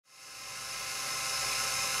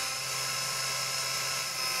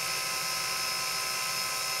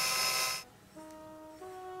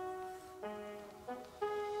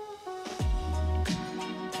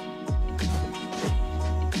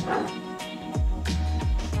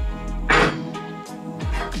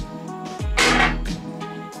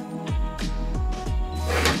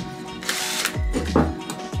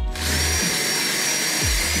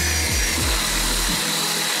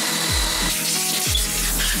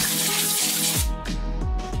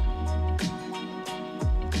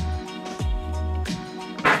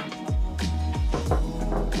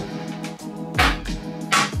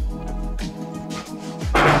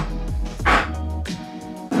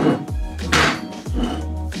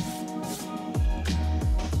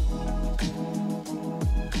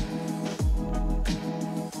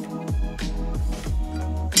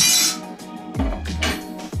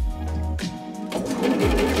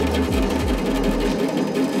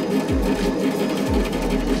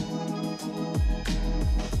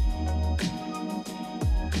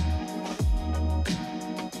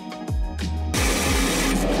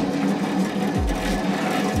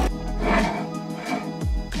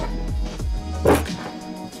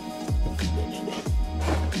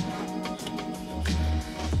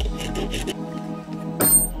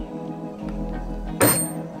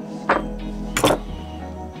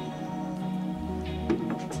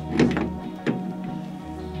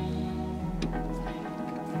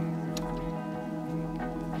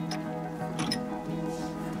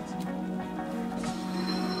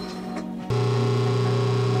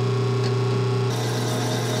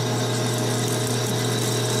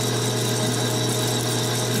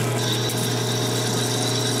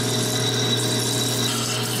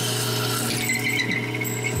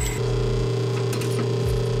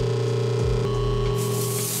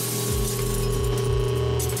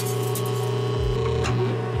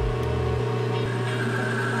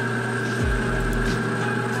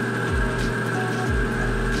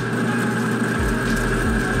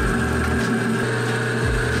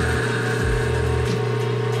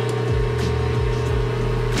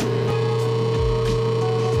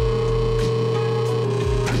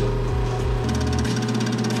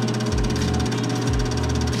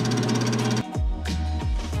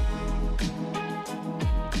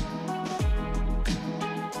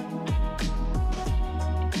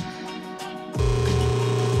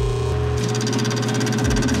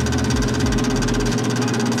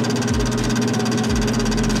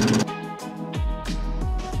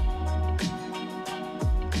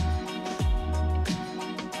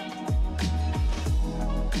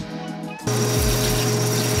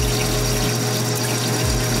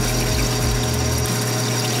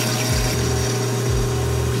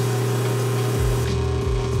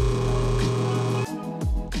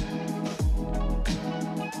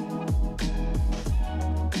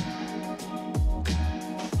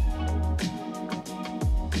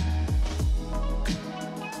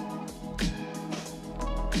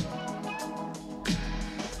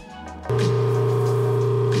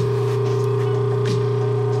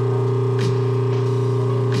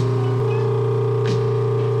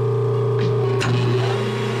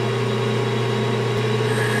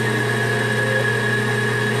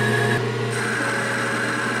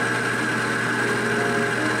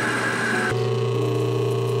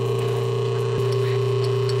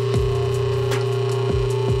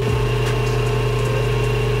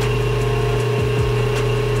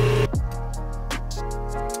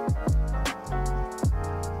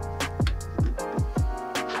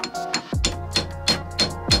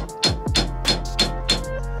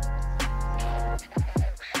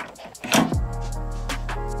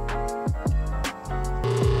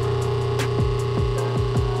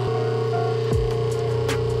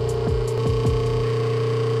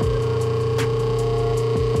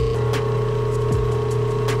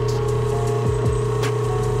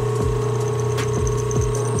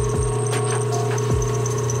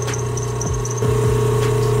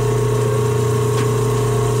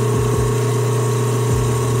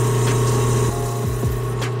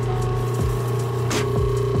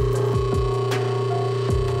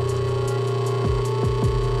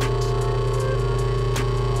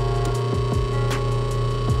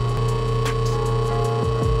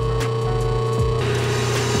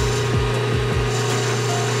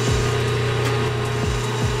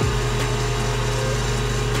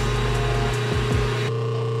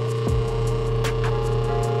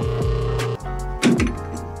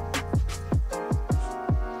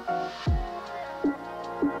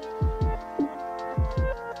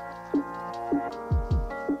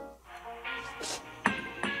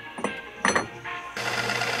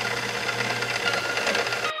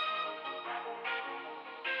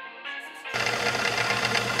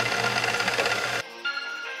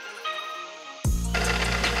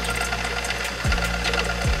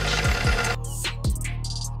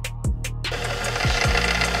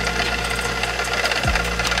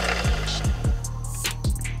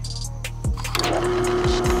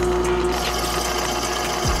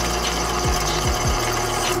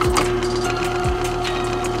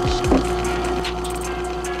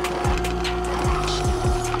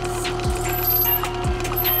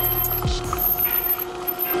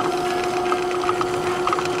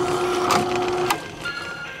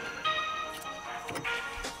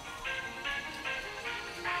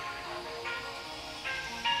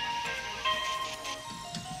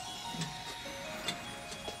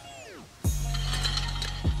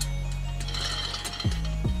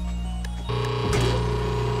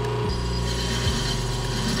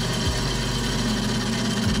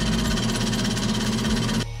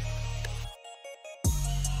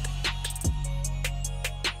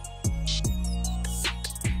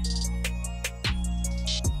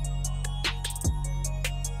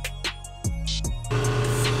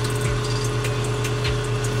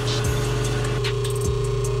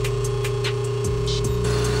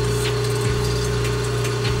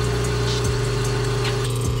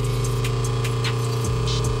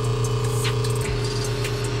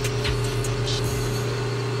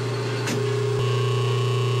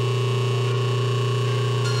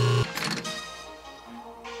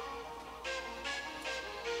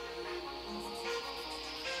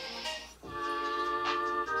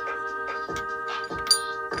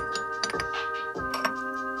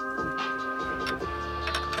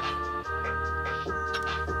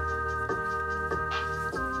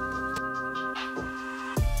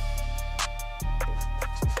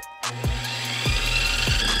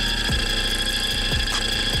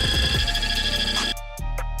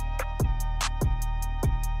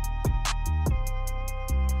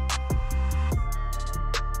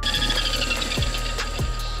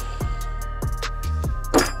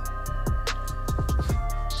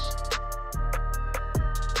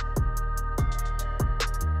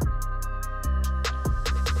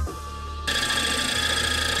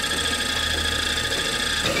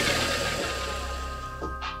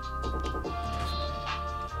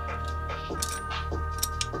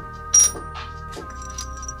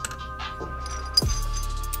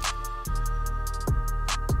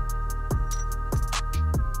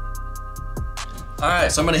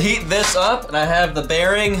Alright, so I'm gonna heat this up, and I have the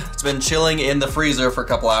bearing. It's been chilling in the freezer for a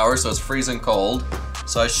couple hours, so it's freezing cold.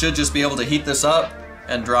 So I should just be able to heat this up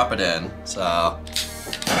and drop it in, so.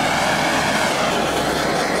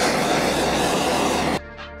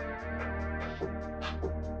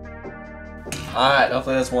 Alright,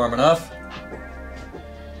 hopefully that's warm enough.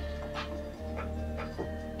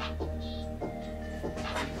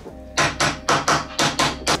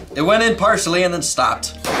 It went in partially and then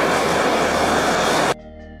stopped.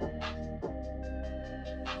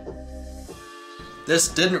 This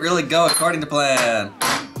didn't really go according to plan.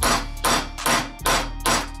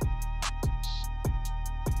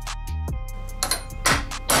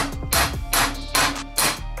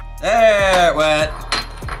 There it went.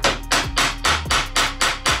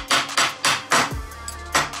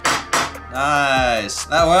 Nice,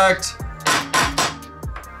 that worked.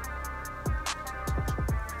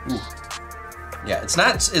 Ooh. Yeah, it's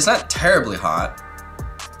not terribly hot.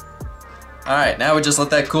 Alright, now we just let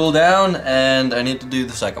that cool down, and I need to do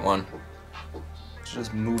the second one.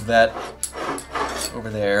 Just move that over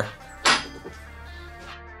there.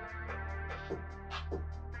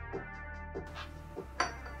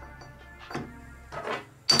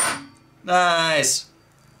 Nice!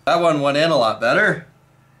 That one went in a lot better.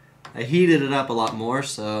 I heated it up a lot more,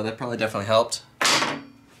 so that probably definitely helped.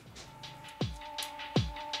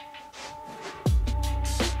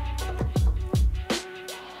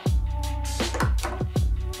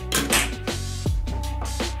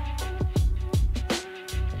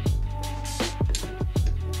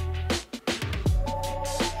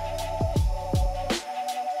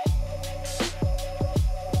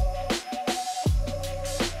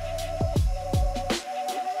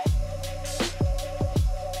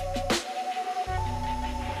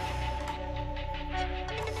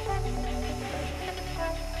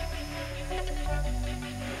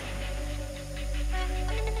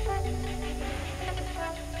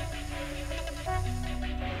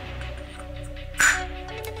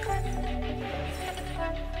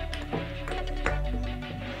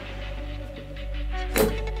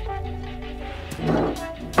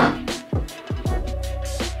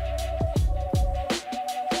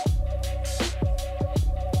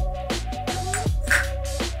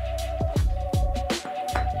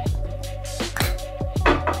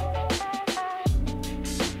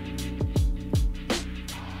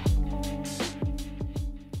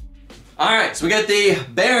 Alright, so we got the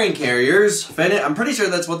bearing carriers. I'm pretty sure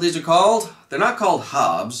that's what these are called. They're not called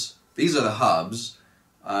hubs. These are the hubs.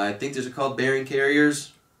 I think these are called bearing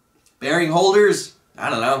carriers. Bearing holders?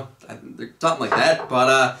 I don't know. Something like that.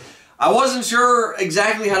 But I wasn't sure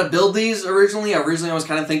exactly how to build these originally. I was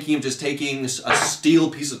kind of thinking of just taking a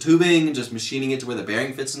steel piece of tubing and just machining it to where the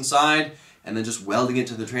bearing fits inside, and then just welding it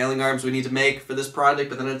to the trailing arms we need to make for this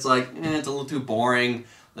project. But then it's like, it's a little too boring.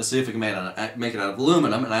 Let's see if we can make it out of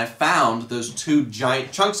aluminum. And I found those two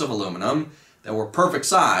giant chunks of aluminum that were perfect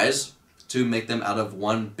size to make them out of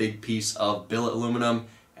one big piece of billet aluminum.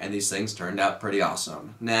 And these things turned out pretty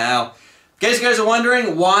awesome. Now, in case you guys are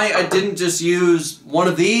wondering why I didn't just use one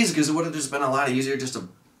of these, because it would have just been a lot easier just to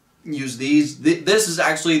use these. This is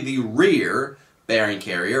actually the rear bearing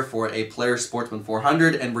carrier for a Polaris Sportsman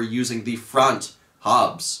 400, and we're using the front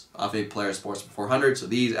hubs of a Polaris Sportsman 400, so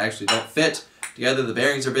these actually don't fit together. The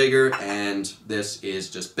bearings are bigger, and this is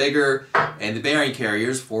just bigger. And the bearing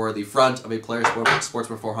carriers for the front of a Polaris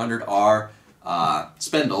Sportsman 400 are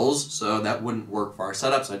spindles, so that wouldn't work for our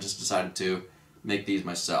setup, so I just decided to make these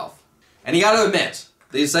myself. And you gotta admit,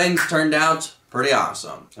 these things turned out pretty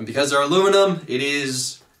awesome. And because they're aluminum, it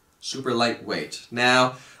is super lightweight.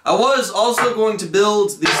 Now, I was also going to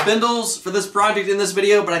build these spindles for this project in this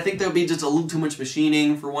video, but I think that would be just a little too much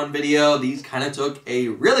machining for one video. These kind of took a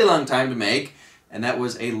really long time to make, and that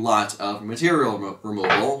was a lot of material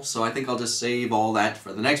removal. So I think I'll just save all that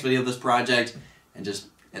for the next video of this project and just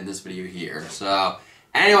end this video here. So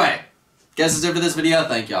anyway, guess that's it for this video.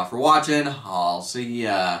 Thank y'all for watching. I'll see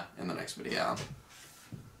ya in the next video.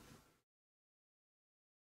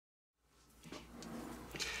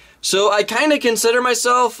 So I kind of consider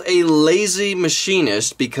myself a lazy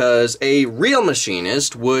machinist, because a real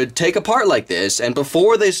machinist would take a part like this, and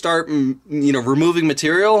before they start, removing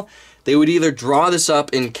material, they would either draw this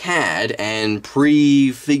up in CAD and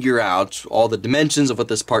pre-figure out all the dimensions of what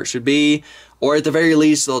this part should be, or at the very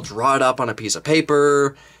least they'll draw it up on a piece of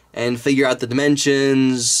paper and figure out the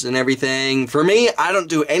dimensions and everything. For me, I don't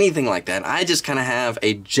do anything like that. I just kind of have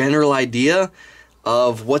a general idea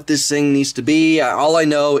of what this thing needs to be. All I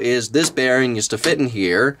know is this bearing used to fit in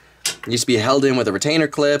here. It used to be held in with a retainer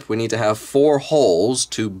clip. We need to have 4 holes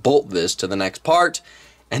to bolt this to the next part,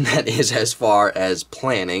 and that is as far as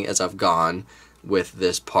planning as I've gone with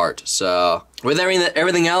this part. So with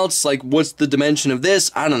everything else, like what's the dimension of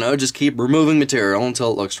this? I don't know, just keep removing material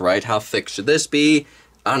until it looks right. How thick should this be?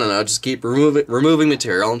 I don't know, just keep removing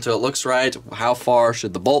material until it looks right. How far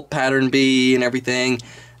should the bolt pattern be and everything?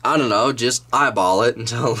 I don't know, just eyeball it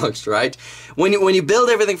until it looks right. When you build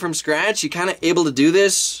everything from scratch, you're kind of able to do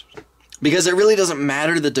this because it really doesn't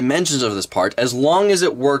matter the dimensions of this part as long as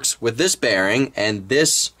it works with this bearing and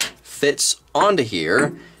this fits onto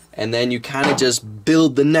here, and then you kind of just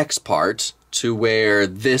build the next part to where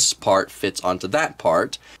this part fits onto that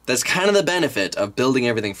part. That's kind of the benefit of building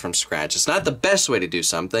everything from scratch. It's not the best way to do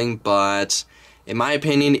something, but in my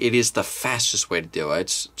opinion, it is the fastest way to do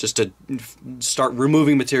it. Just to start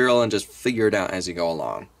removing material and just figure it out as you go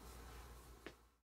along.